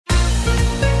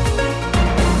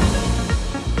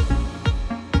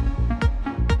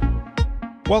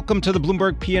Welcome to the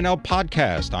Bloomberg P&L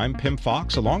podcast. I'm Pim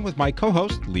Fox, along with my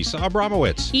co-host, Lisa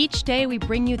Abramowitz. Each day, we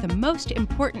bring you the most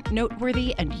important,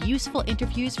 noteworthy, and useful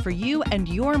interviews for you and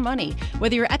your money,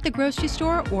 whether you're at the grocery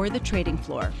store or the trading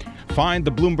floor. Find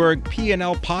the Bloomberg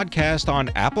P&L podcast on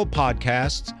Apple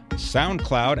Podcasts,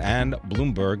 SoundCloud, and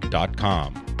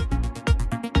Bloomberg.com.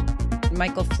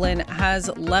 Michael Flynn has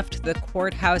left the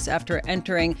courthouse after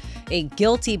entering a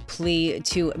guilty plea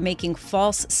to making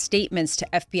false statements to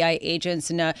FBI agents.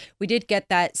 And we did get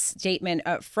that statement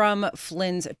from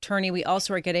Flynn's attorney. We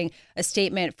also are getting a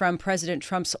statement from President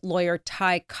Trump's lawyer,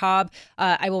 Ty Cobb.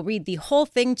 I will read the whole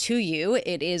thing to you.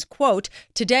 It is, quote,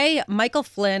 "Today, Michael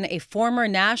Flynn, a former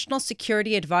national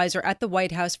security advisor at the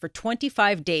White House for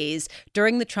 25 days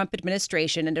during the Trump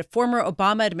administration and a former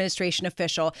Obama administration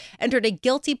official, entered a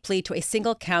guilty plea to a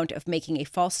single count of making a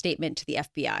false statement to the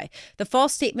FBI. The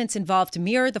false statements involved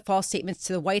mirror the false statements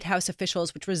to the White House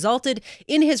officials, which resulted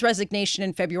in his resignation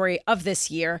in February of this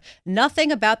year.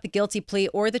 Nothing about the guilty plea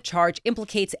or the charge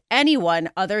implicates anyone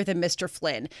other than Mr.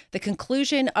 Flynn. The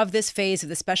conclusion of this phase of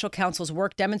the special counsel's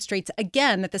work demonstrates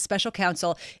again that the special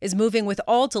counsel is moving with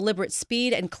all deliberate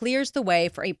speed and clears the way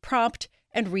for a prompt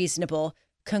and reasonable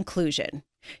conclusion."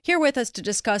 Here with us to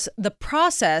discuss the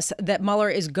process that Mueller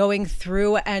is going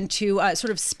through and to sort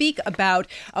of speak about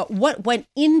what went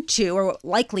into or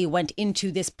likely went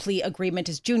into this plea agreement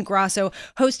is June Grasso,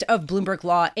 host of Bloomberg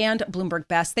Law and Bloomberg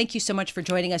Best. Thank you so much for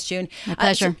joining us, June. My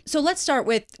pleasure. So let's start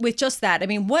with just that. I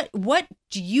mean, what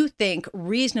do you think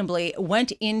reasonably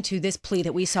went into this plea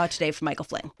that we saw today from Michael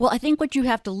Flynn? Well, I think what you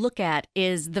have to look at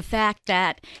is the fact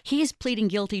that he is pleading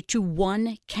guilty to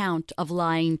one count of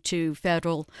lying to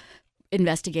federal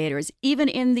investigators. Even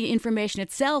in the information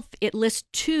itself, it lists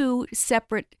two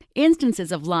separate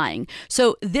instances of lying.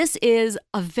 So this is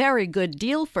a very good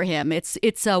deal for him.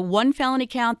 It's a one felony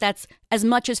count that's as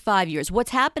much as 5 years.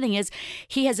 What's happening is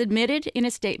he has admitted in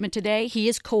a statement today he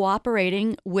is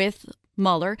cooperating with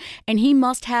Mueller, and he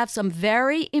must have some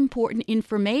very important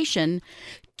information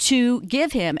to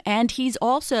give him. And he's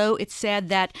also, it's said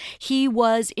that he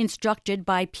was instructed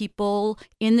by people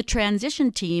in the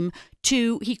transition team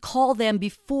he called them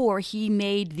before he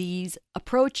made these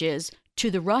approaches to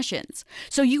the Russians.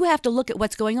 So you have to look at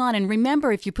what's going on. And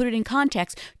remember, if you put it in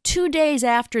context, 2 days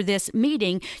after this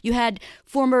meeting, you had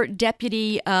former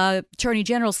Deputy Attorney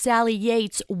General Sally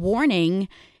Yates warning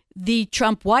the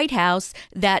Trump White House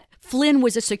that Flynn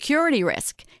was a security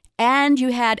risk. And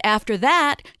after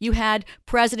that, you had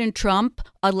President Trump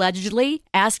allegedly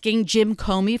asking Jim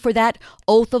Comey for that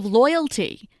oath of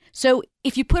loyalty. So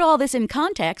if you put all this in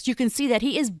context, you can see that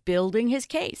he is building his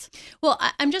case. Well,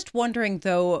 I'm just wondering,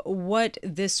 though, what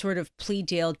this sort of plea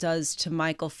deal does to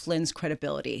Michael Flynn's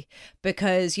credibility.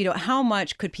 Because, how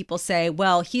much could people say,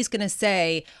 well, he's going to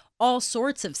say all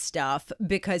sorts of stuff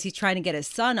because he's trying to get his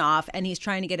son off and he's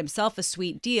trying to get himself a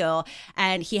sweet deal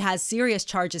and he has serious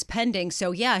charges pending.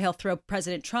 So, yeah, he'll throw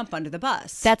President Trump under the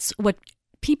bus. That's what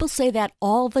people say that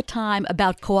all the time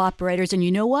about cooperators. And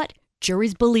you know what?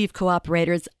 Juries believe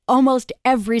cooperators almost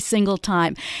every single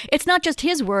time. It's not just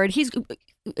his word.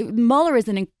 Mueller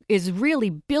is really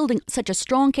building such a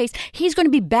strong case. He's going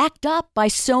to be backed up by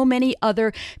so many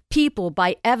other people,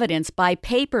 by evidence, by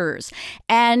papers.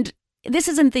 And this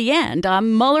isn't the end.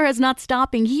 Mueller is not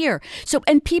stopping here. So,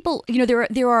 and people,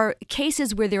 there are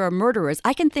cases where there are murderers.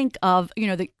 I can think of,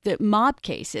 the mob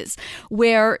cases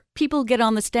where people get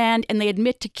on the stand and they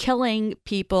admit to killing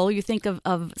people. You think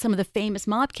of some of the famous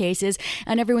mob cases,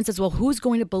 and everyone says, well, who's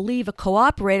going to believe a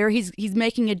cooperator? He's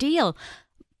making a deal.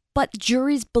 But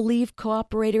juries believe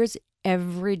cooperators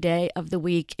every day of the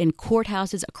week in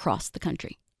courthouses across the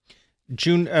country.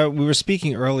 June, we were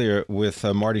speaking earlier with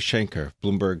Marty Schenker,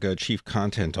 Bloomberg Chief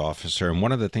Content Officer, and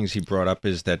one of the things he brought up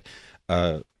is that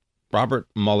Robert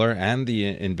Mueller and the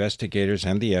investigators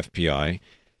and the FBI,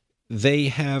 they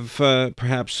have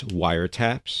perhaps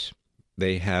wiretaps.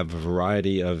 They have a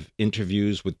variety of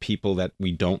interviews with people that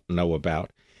we don't know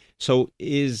about. So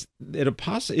is it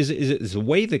is the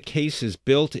way the case is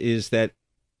built is that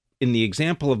in the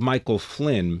example of Michael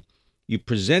Flynn, you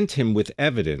present him with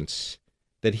evidence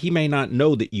that he may not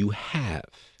know that you have?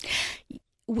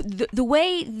 The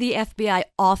way the FBI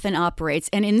often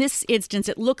operates, and in this instance,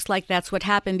 it looks like that's what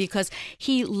happened because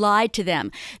he lied to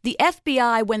them. The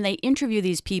FBI, when they interview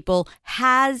these people,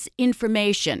 has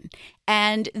information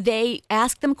and they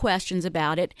ask them questions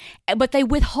about it, but they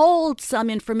withhold some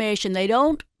information. They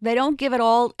don't give it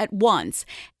all at once.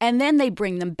 And then they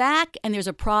bring them back, and there's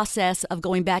a process of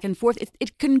going back and forth.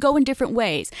 It can go in different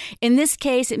ways. In this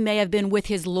case, it may have been with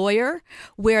his lawyer,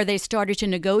 where they started to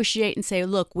negotiate and say,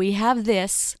 look, we have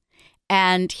this,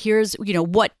 and here's,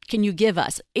 what can you give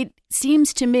us? It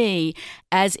seems to me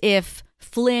as if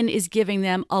Flynn is giving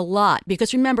them a lot,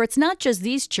 because remember, it's not just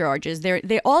these charges.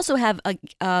 They also have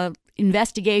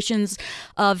investigations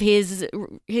of his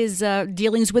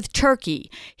dealings with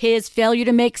Turkey, his failure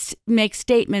to make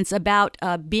statements about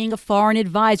being a foreign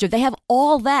advisor. They have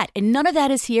all that, and none of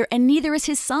that is here, and neither is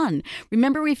his son.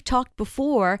 Remember, we've talked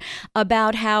before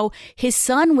about how his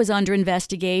son was under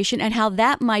investigation and how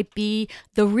that might be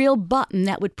the real button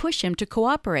that would push him to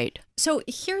cooperate. So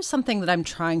here's something that I'm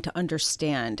trying to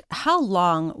understand. How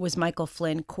long was Michael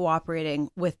Flynn cooperating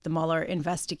with the Mueller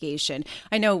investigation?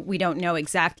 I know we don't know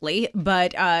exactly,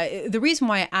 but the reason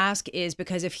why I ask is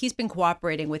because if he's been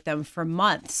cooperating with them for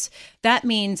months, that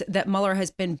means that Mueller has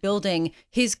been building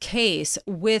his case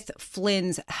with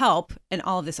Flynn's help, and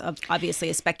all of this obviously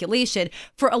is speculation,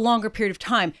 for a longer period of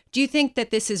time. Do you think that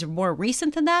this is more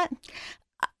recent than that?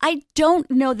 I don't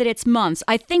know that it's months.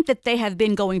 I think that they have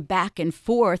been going back and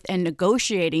forth and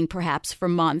negotiating perhaps for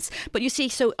months. But you see,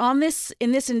 so in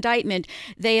this indictment,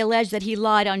 they allege that he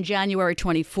lied on January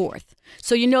 24th.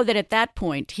 So you know that at that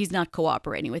point, he's not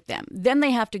cooperating with them. Then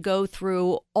they have to go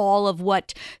through all of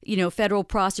what, federal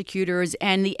prosecutors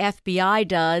and the FBI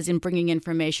does in bringing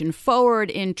information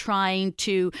forward, in trying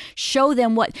to show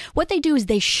them what they do is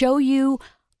they show you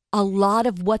a lot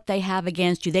of what they have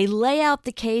against you. They lay out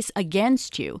the case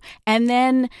against you, and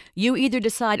then you either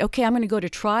decide, okay, I'm going to go to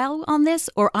trial on this,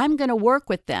 or I'm going to work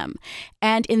with them.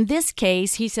 And in this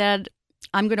case, he said,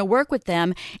 I'm going to work with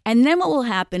them. And then what will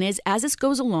happen is, as this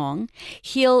goes along,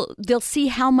 they'll see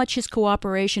how much his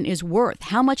cooperation is worth.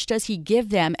 How much does he give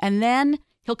them? And then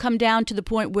he'll come down to the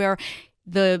point where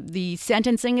the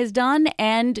sentencing is done,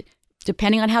 and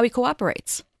depending on how he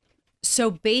cooperates.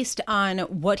 So based on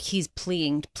what he's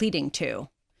pleading to,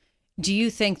 do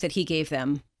you think that he gave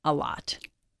them a lot?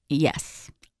 Yes,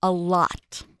 a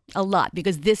lot,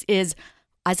 because this is,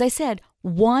 as I said,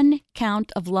 one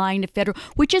count of lying to federal,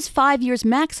 which is 5 years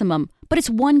maximum, but it's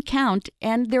one count,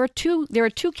 and there are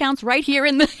two counts right here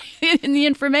in the in the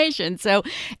information. So,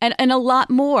 and a lot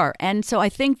more, and so I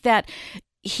think that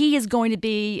he is going to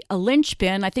be a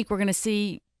linchpin. I think we're going to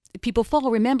see people follow.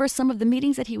 Remember some of the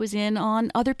meetings that he was in on.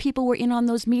 Other people were in on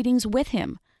those meetings with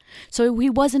him. So he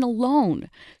wasn't alone.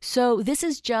 So this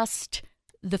is just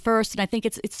the first, and I think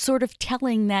it's sort of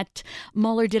telling that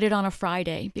Mueller did it on a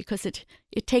Friday, because it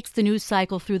takes the news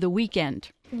cycle through the weekend.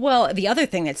 Well, the other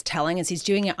thing that's telling is he's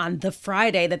doing it on the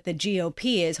Friday that the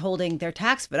GOP is holding their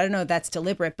tax vote. I don't know if that's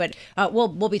deliberate, but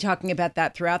we'll be talking about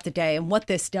that throughout the day and what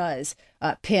this does,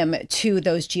 Pim, to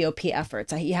those GOP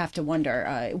efforts. You have to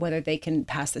wonder whether they can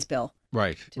pass this bill.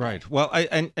 Right. Well,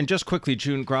 and just quickly,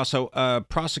 June Grasso,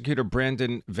 prosecutor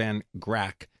Brandon Van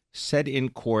Grack said in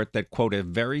court that, quote, a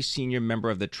very senior member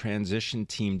of the transition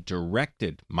team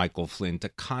directed Michael Flynn to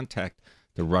contact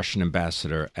the Russian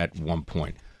ambassador at one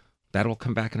point. That'll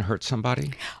come back and hurt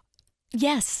somebody?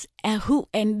 Yes. Who?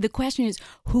 And the question is,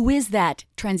 who is that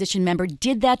transition member?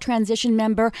 Did that transition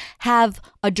member have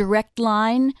a direct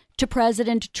line to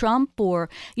President Trump? Or,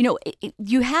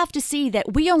 you have to see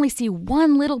that we only see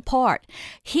one little part.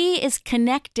 He is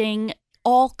connecting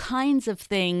all kinds of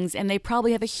things, and they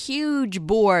probably have a huge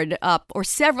board up, or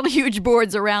several huge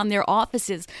boards around their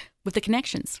offices with the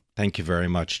connections. Thank you very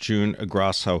much. June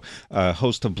Grasso,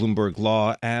 host of Bloomberg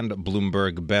Law and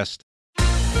Bloomberg Best.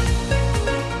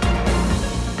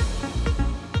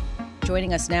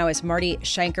 Joining us now is Marty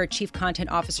Schenker, Chief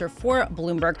Content Officer for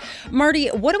Bloomberg. Marty,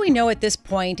 what do we know at this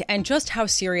point, and just how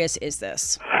serious is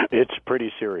this? It's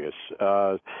pretty serious.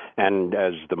 And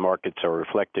as the markets are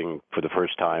reflecting for the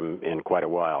first time in quite a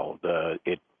while,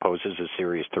 it poses a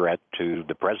serious threat to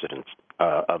the president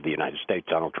of the United States,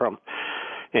 Donald Trump,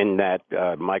 in that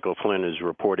Michael Flynn is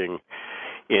reporting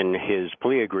in his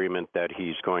plea agreement that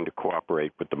he's going to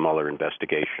cooperate with the Mueller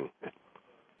investigation.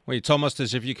 Wait, it's almost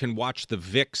as if you can watch the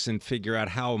VIX and figure out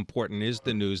how important is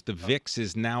the news. The VIX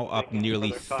is now up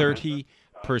nearly 30%.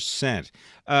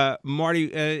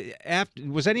 Marty,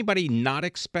 was anybody not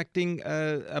expecting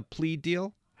a plea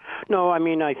deal? No, I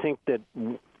mean, I think that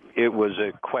it was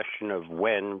a question of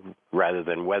when rather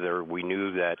than whether. We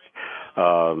knew that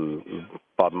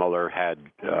Bob Mueller had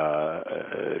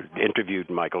interviewed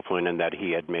Michael Flynn and that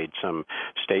he had made some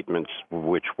statements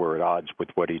which were at odds with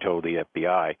what he told the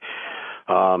FBI.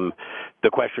 The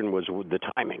question was the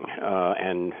timing,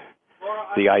 and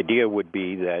the idea would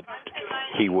be that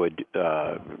he would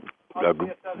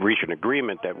reach an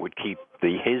agreement that would keep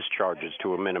his charges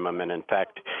to a minimum, and in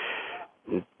fact,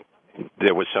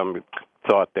 there was some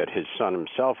thought that his son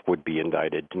himself would be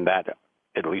indicted, and that,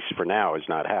 at least for now, has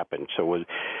not happened. So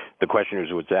the question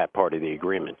was that part of the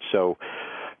agreement? So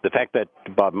The fact that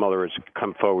Bob Mueller has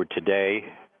come forward today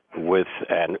with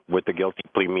the guilty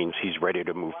plea means he's ready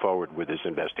to move forward with his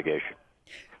investigation.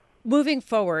 Moving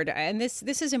forward, and this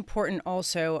is important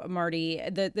also, Marty,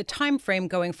 the time frame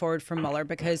going forward for Mueller,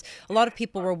 because a lot of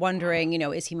people were wondering,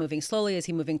 is he moving slowly? Is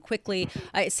he moving quickly?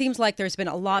 It seems like there's been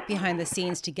a lot behind the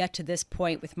scenes to get to this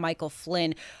point with Michael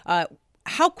Flynn.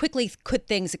 How quickly could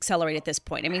things accelerate at this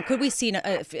point? I mean, could we see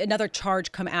another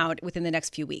charge come out within the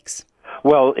next few weeks?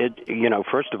 Well,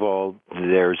 first of all,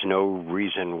 there's no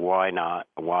reason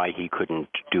why he couldn't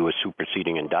do a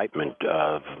superseding indictment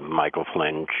of Michael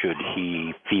Flynn should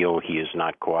he feel he is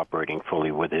not cooperating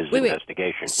fully with his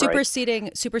investigation.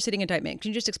 Superseding indictment. Can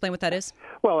you just explain what that is?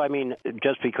 Well, I mean,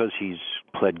 just because he's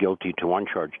pled guilty to one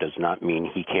charge does not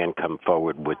mean he can't come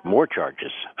forward with more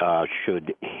charges.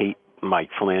 Should Mike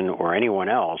Flynn or anyone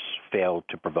else fail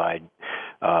to provide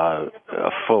a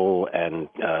full and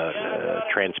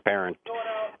transparent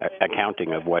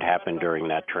accounting of what happened during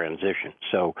that transition.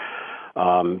 So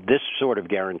this sort of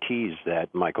guarantees that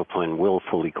Michael Flynn will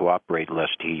fully cooperate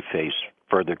lest he face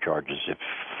further charges if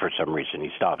for some reason he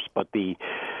stops. But the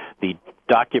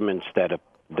documents that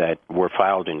were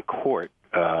filed in court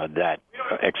that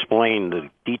explain the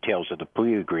details of the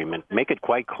plea agreement make it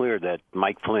quite clear that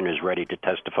Mike Flynn is ready to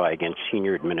testify against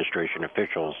senior administration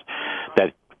officials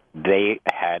that they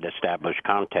had established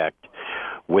contact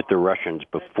with the Russians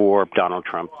before Donald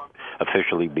Trump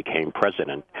officially became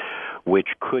president, which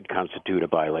could constitute a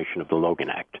violation of the Logan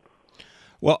Act.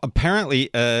 Well, apparently,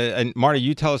 and Marty,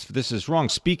 you tell us if this is wrong.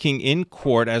 Speaking in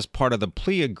court as part of the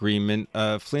plea agreement,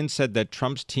 Flynn said that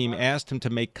Trump's team asked him to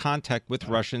make contact with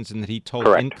Russians and that he told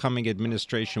Correct. incoming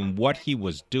administration what he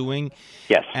was doing.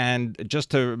 Yes. And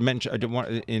just to mention,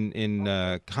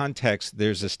 in context,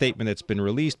 there's a statement that's been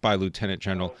released by Lieutenant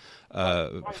General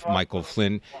Michael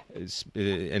Flynn,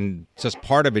 and just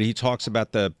part of it, he talks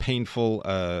about the painful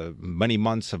many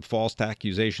months of false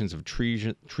accusations of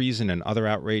treason and other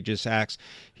outrageous acts.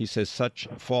 He says such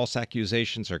false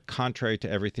accusations are contrary to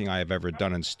everything I have ever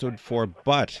done and stood for,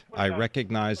 but I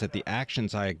recognize that the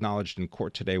actions I acknowledged in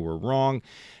court today were wrong,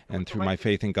 and through my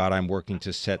faith in God, I'm working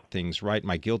to set things right.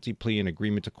 My guilty plea and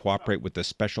agreement to cooperate with the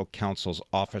special counsel's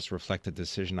office reflect a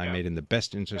decision I made in the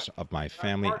best interest of my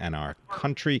family and our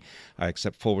country. I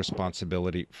accept full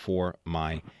responsibility for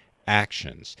my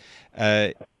actions.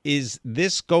 Is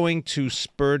this going to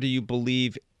spur, do you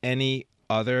believe, any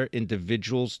other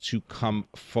individuals to come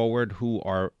forward who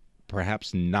are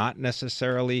perhaps not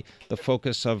necessarily the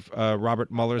focus of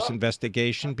Robert Mueller's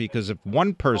investigation? Because if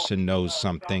one person knows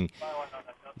something,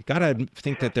 you got to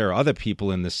think that there are other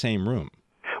people in the same room.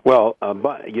 Well,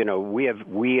 but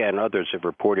we and others have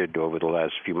reported over the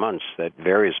last few months that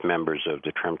various members of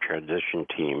the Trump transition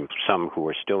team, some who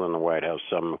are still in the White House,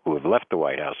 some who have left the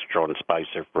White House, Sean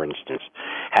Spicer, for instance,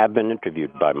 have been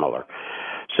interviewed by Mueller.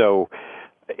 So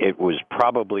it was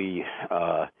probably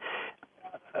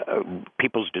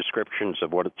people's descriptions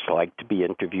of what it's like to be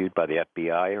interviewed by the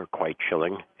FBI are quite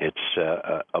chilling. It's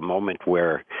a moment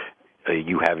where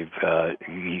you have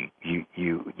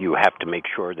to make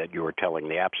sure that you are telling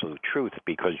the absolute truth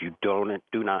because you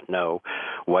do not know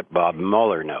what Bob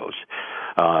Mueller knows.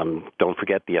 Don't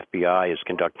forget the FBI is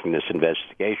conducting this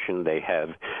investigation.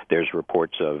 There's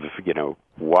reports of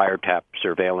wiretap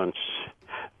surveillance.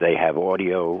 They have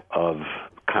audio of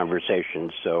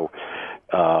conversations. So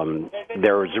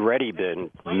there has already been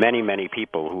many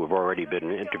people who have already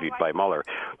been interviewed by Mueller.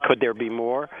 Could there be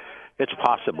more? It's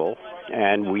possible,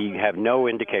 and we have no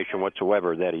indication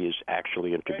whatsoever that he has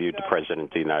actually interviewed the President of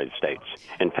the United States.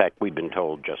 In fact, we've been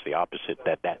told just the opposite,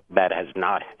 that has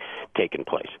not taken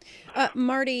place.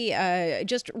 Marty,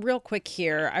 just real quick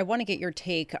here, I want to get your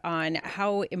take on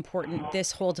how important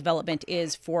this whole development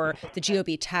is for the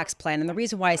GOP tax plan. And the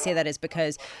reason why I say that is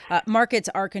because markets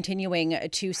are continuing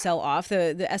to sell off.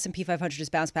 The S&P 500 has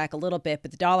bounced back a little bit, but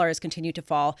the dollar has continued to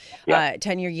fall. Yeah.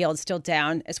 10-year yield still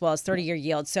down, as well as 30-year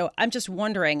yield. So I'm just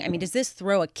wondering, I mean, does this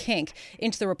throw a kink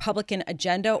into the Republican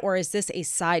agenda, or is this a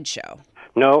sideshow?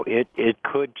 No, it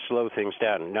could slow things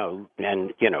down. No,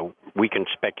 and, we can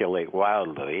speculate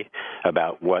wildly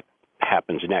about what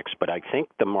happens next, but I think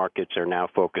the markets are now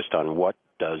focused on what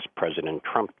does President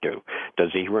Trump do? Does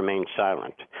he remain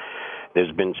silent?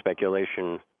 There's been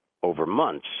speculation over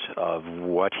months of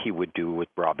what he would do with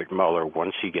Robert Mueller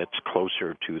once he gets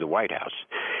closer to the White House.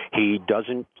 He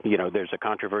doesn't, there's a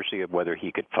controversy of whether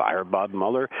he could fire Bob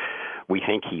Mueller. We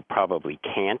think he probably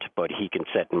can't, but he can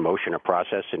set in motion a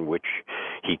process in which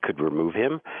he could remove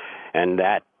him. And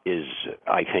that is,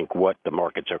 I think, what the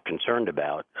markets are concerned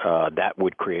about. That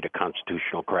would create a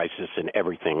constitutional crisis and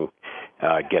everything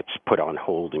gets put on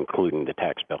hold, including the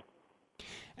tax bill.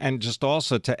 And just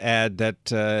also to add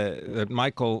that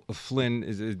Michael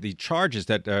Flynn, the charges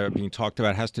that are being talked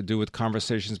about has to do with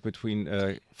conversations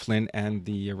between Flynn and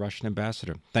the Russian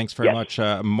ambassador. Thanks very much,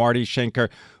 Marty Schenker,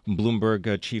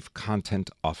 Bloomberg Chief Content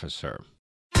Officer.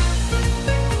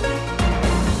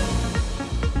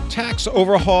 Tax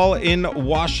overhaul in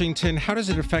Washington. How does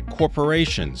it affect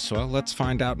corporations? Well, let's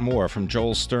find out more from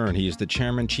Joel Stern. He is the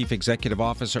Chairman, Chief Executive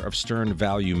Officer of Stern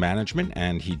Value Management,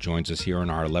 and he joins us here in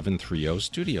our 1130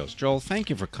 studios. Joel, thank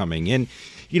you for coming in.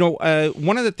 You know,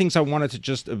 one of the things I wanted to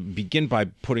just begin by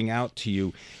putting out to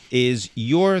you is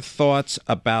your thoughts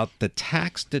about the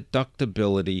tax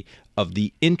deductibility of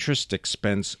the interest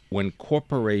expense when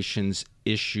corporations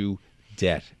issue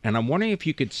debt. And I'm wondering if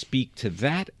you could speak to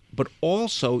that. But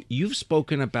also, you've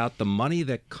spoken about the money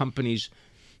that companies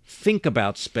think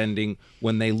about spending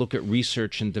when they look at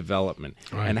research and development,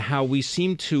 and how we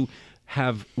seem to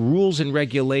have rules and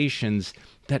regulations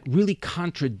that really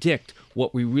contradict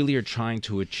what we really are trying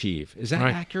to achieve. Is that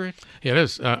accurate? Yeah, it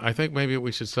is. I think maybe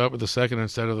we should start with the second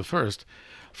instead of the first.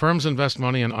 Firms invest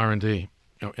money in R&D.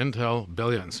 You know, Intel,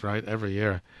 billions, right, every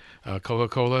year.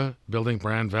 Coca-Cola, building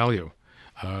brand value.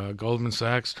 Goldman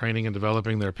Sachs, training and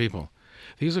developing their people.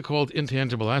 These are called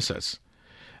intangible assets.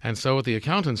 And so what the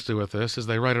accountants do with this is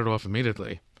they write it off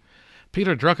immediately.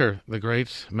 Peter Drucker, the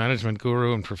great management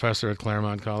guru and professor at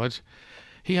Claremont College,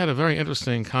 he had a very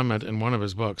interesting comment in one of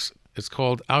his books. It's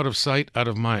called Out of Sight, Out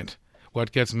of Mind.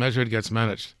 What gets measured gets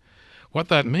managed. What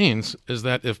that means is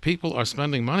that if people are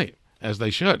spending money, as they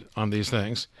should, on these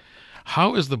things,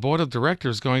 how is the board of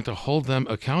directors going to hold them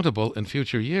accountable in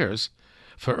future years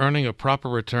for earning a proper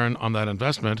return on that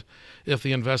investment if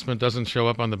the investment doesn't show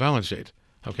up on the balance sheet?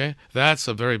 Okay? That's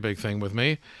a very big thing with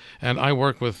me. And I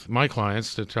work with my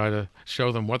clients to try to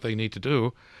show them what they need to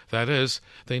do. That is,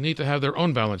 they need to have their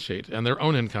own balance sheet and their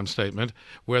own income statement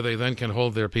where they then can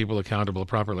hold their people accountable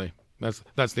properly.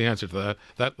 That's the answer to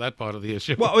that part of the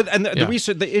issue. Well, and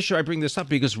the issue, I bring this up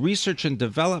because research and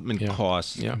development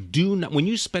costs do not, when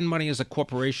you spend money as a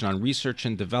corporation on research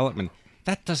and development,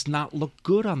 that does not look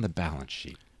good on the balance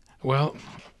sheet. Well,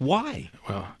 why?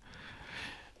 Well,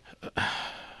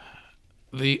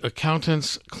 the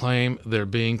accountants claim they're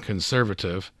being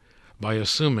conservative by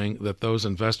assuming that those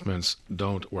investments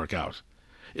don't work out.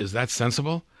 Is that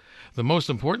sensible? The most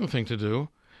important thing to do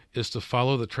is to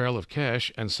follow the trail of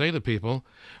cash and say to people,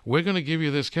 we're going to give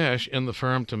you this cash in the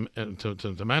firm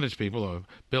to manage people or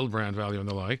build brand value and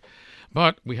the like,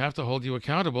 but we have to hold you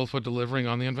accountable for delivering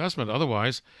on the investment.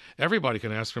 Otherwise, everybody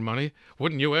can ask for money.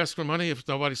 Wouldn't you ask for money if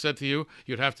nobody said to you,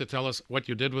 you'd have to tell us what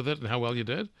you did with it and how well you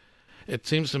did? It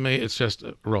seems to me it's just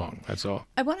wrong. That's all.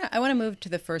 I want to move to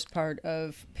the first part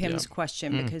of Pim's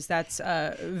question because that's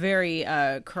very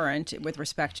current with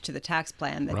respect to the tax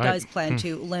plan that does plan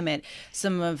to limit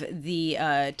some of the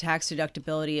tax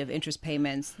deductibility of interest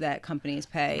payments that companies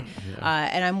pay.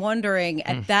 And I'm wondering,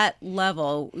 at that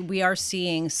level, we are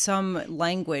seeing some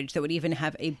language that would even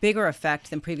have a bigger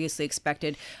effect than previously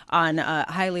expected on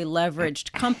highly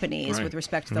leveraged companies with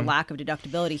respect to the lack of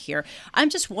deductibility here.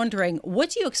 I'm just wondering, what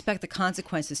do you expect the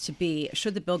consequences to be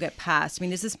should the bill get passed? I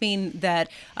mean, does this mean that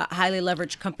highly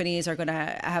leveraged companies are going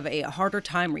to have a harder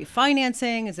time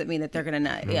refinancing? Does it mean that they're going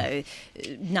to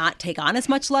not take on as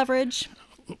much leverage?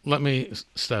 Let me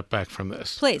step back from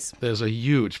this. Please. There's a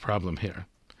huge problem here.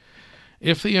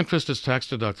 If the interest is tax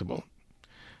deductible,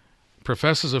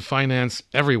 professors of finance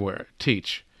everywhere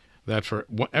teach that for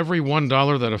every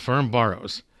 $1 that a firm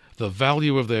borrows, the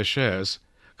value of their shares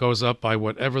goes up by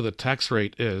whatever the tax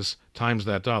rate is times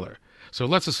that dollar. So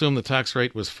let's assume the tax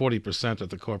rate was 40% at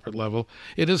the corporate level.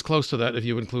 It is close to that if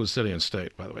you include city and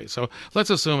state, by the way. So let's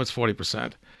assume it's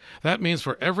 40%. That means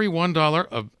for every $1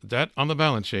 of debt on the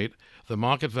balance sheet, the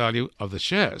market value of the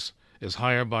shares is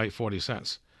higher by 40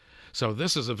 cents. So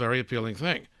this is a very appealing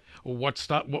thing.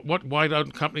 Why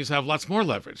don't companies have lots more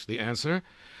leverage? The answer,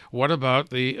 what about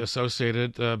the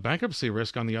associated bankruptcy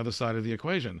risk on the other side of the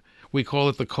equation? We call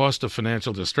it the cost of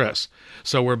financial distress.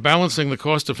 So we're balancing the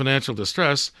cost of financial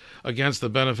distress against the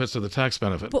benefits of the tax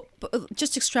benefit. But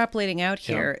just extrapolating out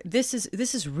here, this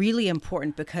is really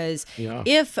important because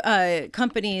if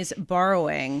companies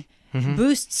borrowing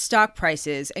boosts stock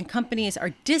prices and companies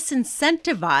are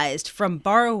disincentivized from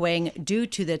borrowing due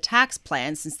to the tax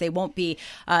plan, since they won't be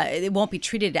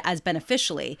treated as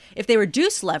beneficially. If they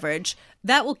reduce leverage,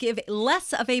 that will give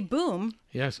less of a boom.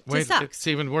 Yes, wait, it's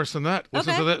even worse than that.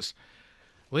 Listen to this.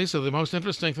 Lisa, the most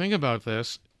interesting thing about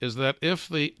this is that if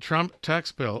the Trump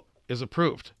tax bill is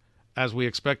approved, as we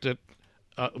expect it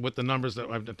with the numbers that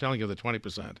I'm telling you, the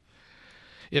 20%,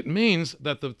 it means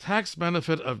that the tax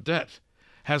benefit of debt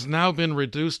has now been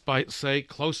reduced by, say,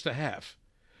 close to half.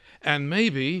 And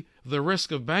maybe the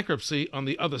risk of bankruptcy on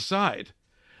the other side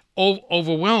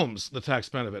overwhelms the tax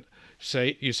benefit.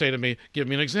 You say to me, give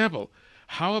me an example.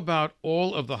 How about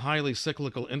all of the highly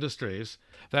cyclical industries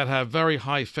that have very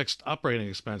high fixed operating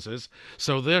expenses,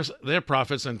 so their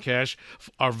profits and cash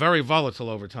are very volatile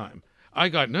over time? I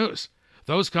got news.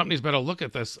 Those companies better look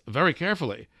at this very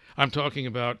carefully. I'm talking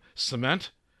about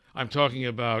cement. I'm talking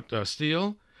about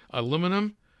steel,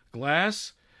 aluminum,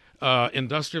 glass,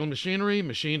 industrial machinery,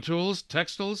 machine tools,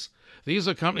 textiles. These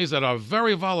are companies that are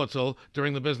very volatile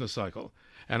during the business cycle.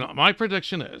 And my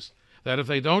prediction is that if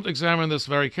they don't examine this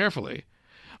very carefully,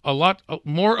 a lot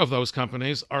more of those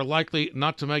companies are likely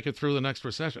not to make it through the next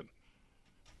recession.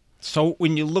 So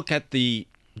when you look at the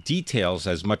details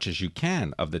as much as you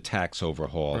can of the tax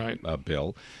overhaul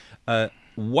bill,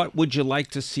 what would you like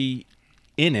to see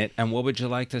in it, and what would you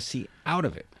like to see out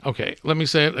of it? Okay, let me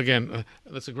say it again.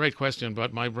 That's a great question,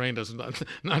 but my brain does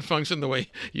not function the way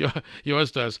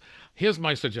yours does. Here's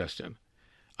my suggestion.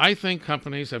 I think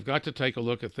companies have got to take a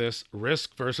look at this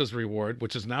risk versus reward,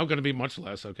 which is now going to be much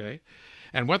less, okay?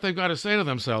 And what they've got to say to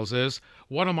themselves is,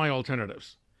 what are my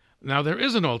alternatives? Now, there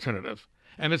is an alternative,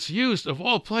 and it's used, of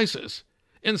all places,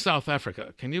 in South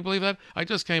Africa. Can you believe that? I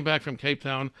just came back from Cape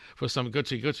Town for some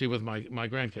Gucci with my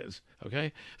grandkids,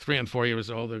 okay? 3 and 4 years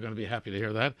old. They're going to be happy to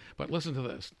hear that. But listen to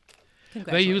this.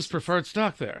 They use preferred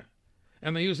stock there,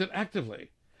 and they use it actively.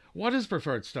 What is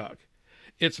preferred stock?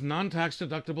 It's non-tax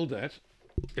deductible debt.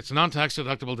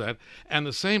 And at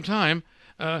the same time,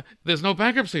 there's no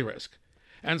bankruptcy risk.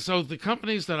 And so the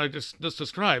companies that I just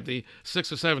described, the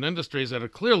 6 or 7 industries that are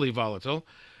clearly volatile,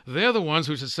 they're the ones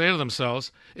who should say to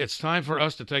themselves, it's time for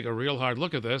us to take a real hard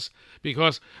look at this,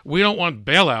 because we don't want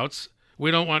bailouts.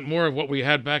 We don't want more of what we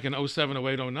had back in 07,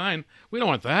 08, 09. We don't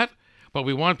want that, but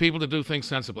we want people to do things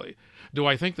sensibly. Do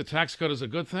I think the tax cut is a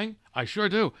good thing? I sure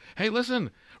do. Hey, listen,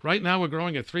 right now we're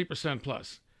growing at 3%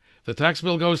 plus. The tax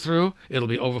bill goes through, it'll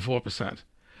be over 4%.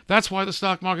 That's why the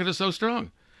stock market is so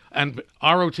strong. And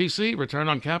ROTC, return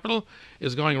on capital,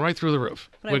 is going right through the roof.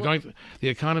 The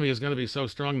economy is going to be so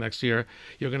strong next year,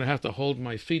 you're going to have to hold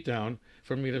my feet down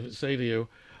for me to say to you,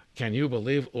 can you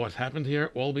believe what happened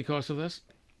here all because of this?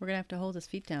 We're going to have to hold his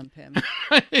feet down, Pim.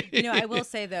 I will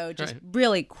say, though, just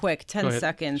really quick, 10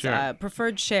 seconds, sure.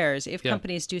 Preferred shares, if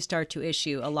companies do start to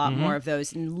issue a lot more of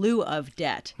those in lieu of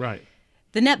debt. Right.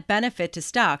 The net benefit to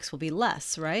stocks will be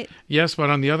less, right? Yes, but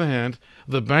on the other hand,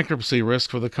 the bankruptcy risk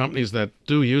for the companies that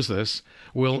do use this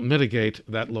will mitigate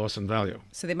that loss in value.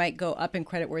 So they might go up in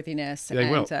creditworthiness. They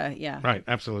will. Yeah. Right,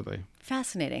 absolutely.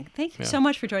 Fascinating. Thank you so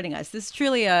much for joining us. This is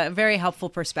truly a very helpful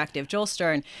perspective. Joel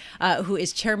Stern, who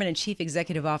is Chairman and Chief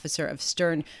Executive Officer of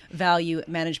Stern Value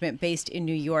Management based in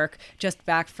New York, just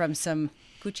back from some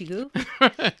Gucci-goo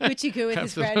with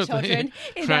his grandchildren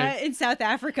in South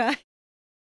Africa.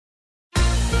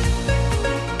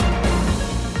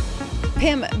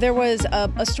 Pam, there was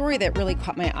a story that really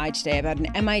caught my eye today about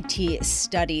an MIT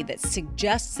study that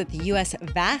suggests that the U.S.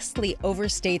 vastly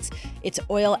overstates its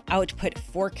oil output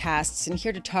forecasts. And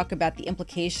here to talk about the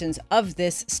implications of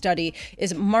this study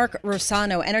is Mark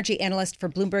Rossano, energy analyst for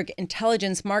Bloomberg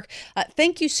Intelligence. Mark,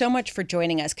 thank you so much for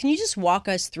joining us. Can you just walk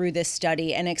us through this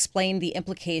study and explain the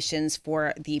implications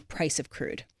for the price of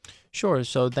crude? Sure.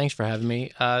 So thanks for having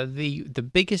me. The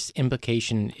biggest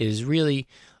implication is really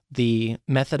the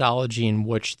methodology in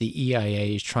which the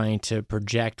EIA is trying to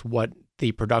project what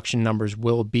the production numbers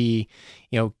will be,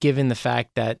 given the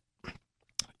fact that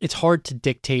it's hard to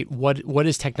dictate what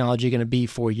is technology going to be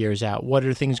 4 years out. What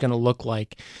are things going to look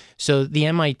like? So the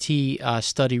MIT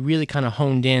study really kind of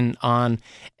honed in on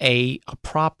a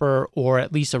proper, or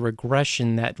at least a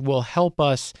regression that will help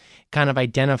us kind of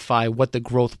identify what the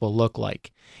growth will look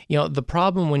like. The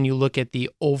problem when you look at the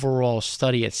overall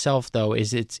study itself, though,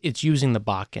 is it's using the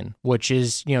Bakken, which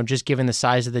is, just given the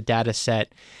size of the data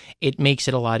set, it makes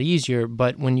it a lot easier.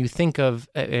 But when you think of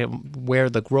where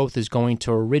the growth is going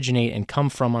to originate and come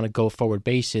from on a go-forward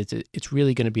basis, it's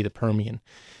really going to be the Permian.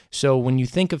 So when you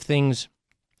think of things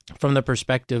from the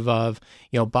perspective of,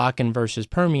 Bakken versus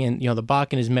Permian, the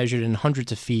Bakken is measured in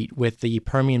hundreds of feet with the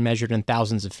Permian measured in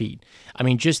thousands of feet. I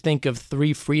mean, just think of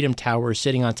 3 Freedom Towers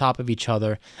sitting on top of each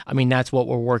other. I mean, that's what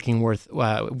we're working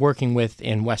with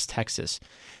in West Texas.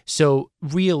 So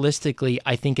realistically,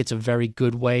 I think it's a very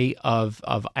good way of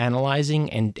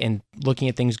analyzing and looking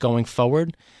at things going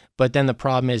forward. But then the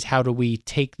problem is, how do we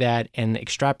take that and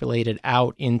extrapolate it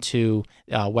out into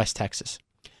West Texas?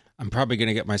 I'm probably going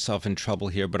to get myself in trouble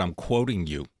here, but I'm quoting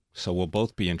you, so we'll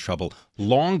both be in trouble.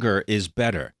 Longer is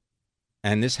better.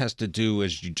 And this has to do,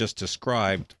 as you just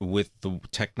described, with the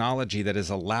technology that is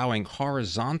allowing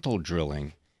horizontal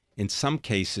drilling in some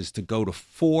cases to go to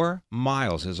 4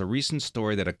 miles. There's a recent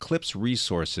story that Eclipse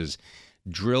Resources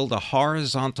drilled a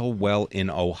horizontal well in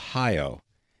Ohio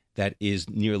that is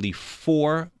nearly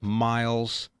 4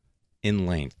 miles in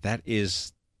length.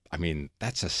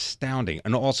 That's astounding.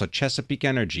 And also Chesapeake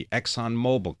Energy,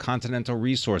 ExxonMobil, Continental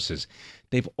Resources,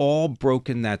 they've all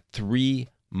broken that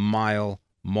 3-mile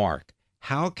mark.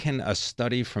 How can a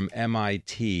study from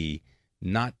MIT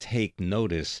not take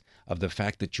notice of the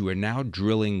fact that you are now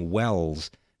drilling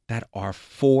wells that are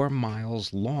 4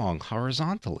 miles long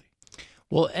horizontally?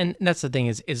 Well, and that's the thing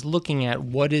is looking at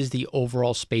what is the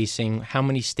overall spacing, how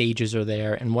many stages are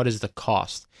there, and what is the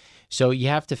cost. So you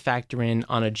have to factor in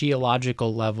on a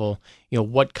geological level,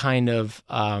 what kind of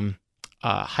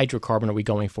hydrocarbon are we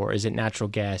going for? Is it natural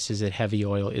gas? Is it heavy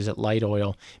oil? Is it light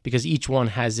oil? Because each one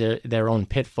has their own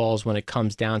pitfalls when it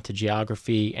comes down to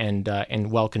geography and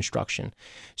well construction.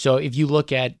 So if you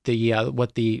look at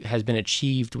what has been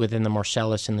achieved within the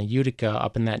Marcellus and the Utica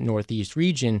up in that northeast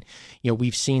region,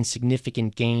 we've seen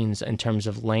significant gains in terms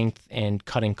of length and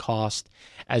cutting cost,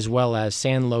 as well as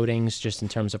sand loadings just in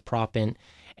terms of proppant.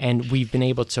 And we've been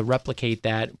able to replicate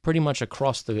that pretty much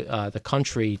across the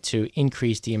country to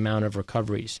increase the amount of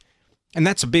recoveries. And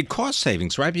that's a big cost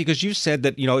savings, right? Because you said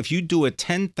that, if you do a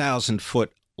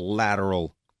 10,000-foot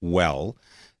lateral well,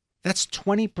 that's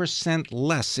 20%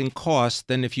 less in cost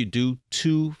than if you do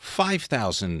 2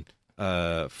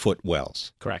 5,000-foot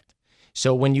wells. Correct.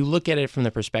 So when you look at it from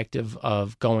the perspective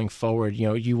of going forward,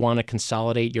 you want to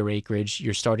consolidate your acreage.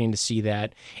 You're starting to see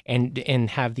that and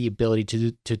have the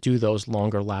ability to do those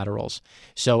longer laterals.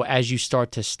 So as you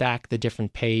start to stack the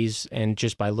different pays, and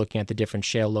just by looking at the different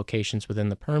shale locations within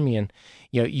the Permian,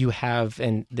 you have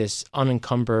this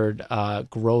unencumbered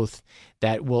growth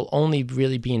that will only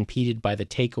really be impeded by the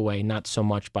takeaway, not so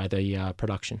much by the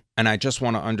production. And I just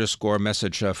want to underscore a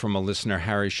message from a listener,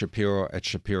 Harry Shapiro at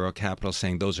Shapiro Capital,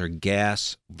 saying those are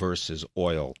gas versus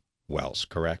oil wells,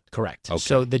 correct? Correct. Okay.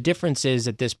 So the difference is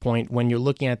at this point, when you're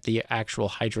looking at the actual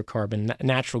hydrocarbon,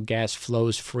 natural gas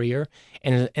flows freer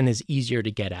and is easier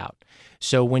to get out.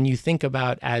 So when you think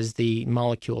about as the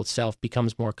molecule itself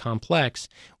becomes more complex,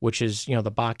 which is,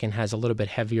 the Bakken has a little bit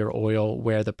heavier oil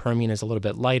where the Permian is a little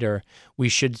bit lighter, we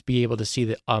should be able to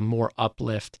see more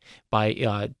uplift by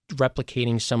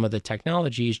replicating some of the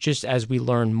technologies just as we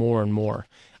learn more and more.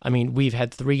 I mean, we've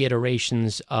had 3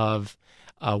 iterations of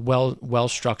well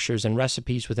structures and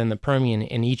recipes within the Permian,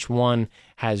 and each one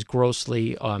has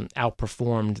grossly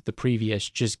outperformed the previous,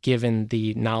 just given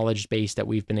the knowledge base that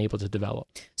we've been able to develop.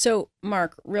 So,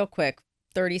 Mark, real quick,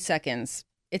 30 seconds.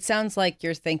 It sounds like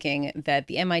you're thinking that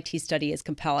the MIT study is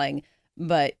compelling,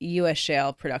 but U.S.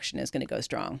 shale production is going to go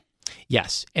strong.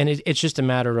 Yes, and it's just a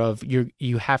matter of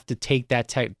you have to take that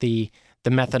the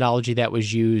methodology that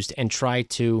was used and try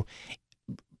to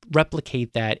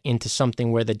replicate that into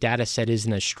something where the data set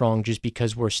isn't as strong, just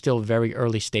because we're still very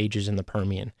early stages in the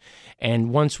Permian.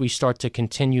 And once we start to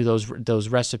continue those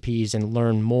recipes and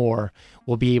learn more,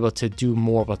 we'll be able to do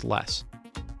more with less.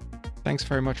 Thanks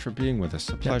very much for being with us.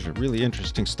 A pleasure. Really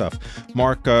interesting stuff.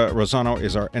 Mark Rosano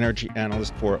is our energy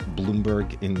analyst for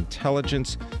Bloomberg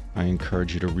Intelligence. I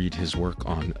encourage you to read his work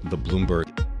on the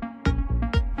Bloomberg.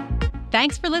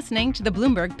 Thanks for listening to the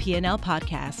Bloomberg P&L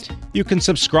podcast. You can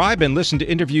subscribe and listen to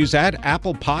interviews at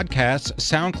Apple Podcasts,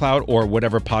 SoundCloud, or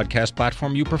whatever podcast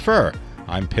platform you prefer.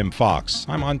 I'm Pim Fox.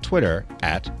 I'm on Twitter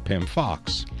at Pim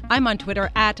Fox. I'm on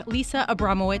Twitter at Lisa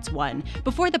Abramowitz1.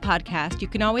 Before the podcast, you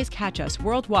can always catch us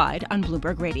worldwide on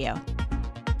Bloomberg Radio.